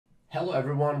Hello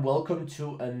everyone, welcome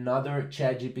to another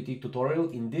ChatGPT tutorial.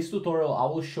 In this tutorial, I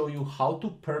will show you how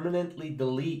to permanently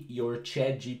delete your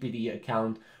ChatGPT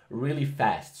account really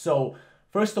fast. So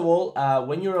first of all,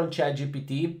 when you're on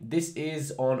ChatGPT, this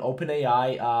is on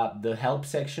OpenAI, the help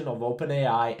section of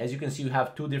OpenAI. As you can see, you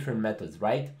have two different methods,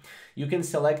 right? You can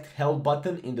select help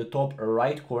button in the top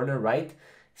right corner, right?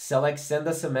 Select send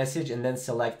us a message and then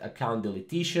select account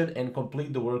deletion and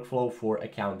complete the workflow for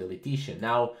account deletion.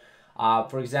 Now,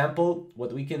 for example,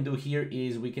 what we can do here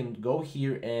is we can go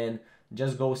here and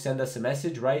just go send us a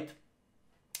message, right?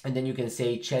 And then you can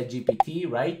say ChatGPT,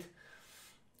 right?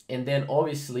 And then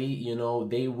obviously, you know,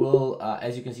 they will,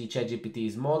 as you can see,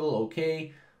 ChatGPT's model,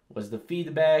 okay. What's the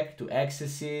feedback? To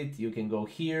access it, you can go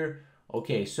here.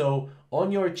 Okay, so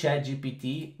on your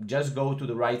ChatGPT, just go to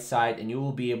the right side and you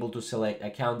will be able to select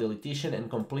account deletion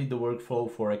and complete the workflow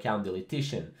for account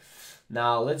deletion.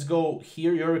 Now let's go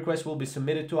here. Your request will be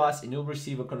submitted to us and you'll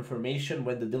receive a confirmation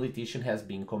when the deletion has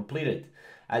been completed.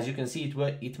 As you can see,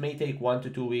 it may take 1 to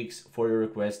 2 weeks for your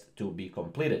request to be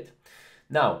completed.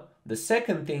 Now, the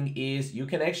second thing is you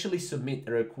can actually submit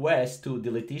a request to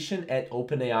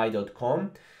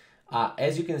deletion@openai.com.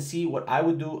 As you can see, what I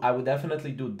would do, I would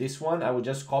definitely do this one. I would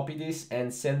just copy this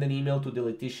and send an email to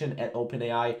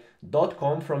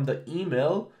deletion@openai.com from the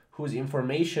email whose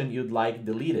information you'd like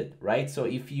deleted, right? So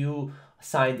if you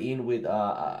signed in with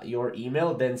your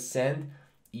email, then send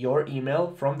your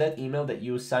email from that email that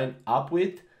you signed up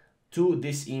with to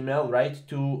this email, right?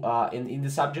 To in the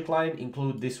subject line,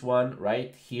 include this one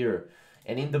right here.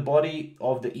 And in the body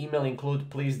of the email, include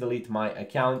please delete my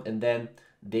account, and then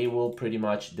they will pretty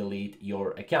much delete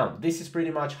your account. This is pretty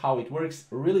much how it works.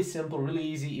 Really simple, really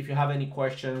easy. If you have any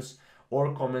questions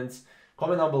or comments,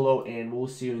 comment down below and we'll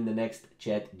see you in the next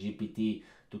ChatGPT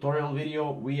tutorial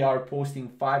video. We are posting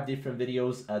 5 different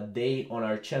videos a day on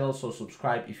our channel, so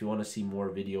subscribe if you want to see more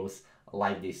videos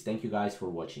like this. Thank you guys for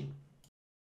watching.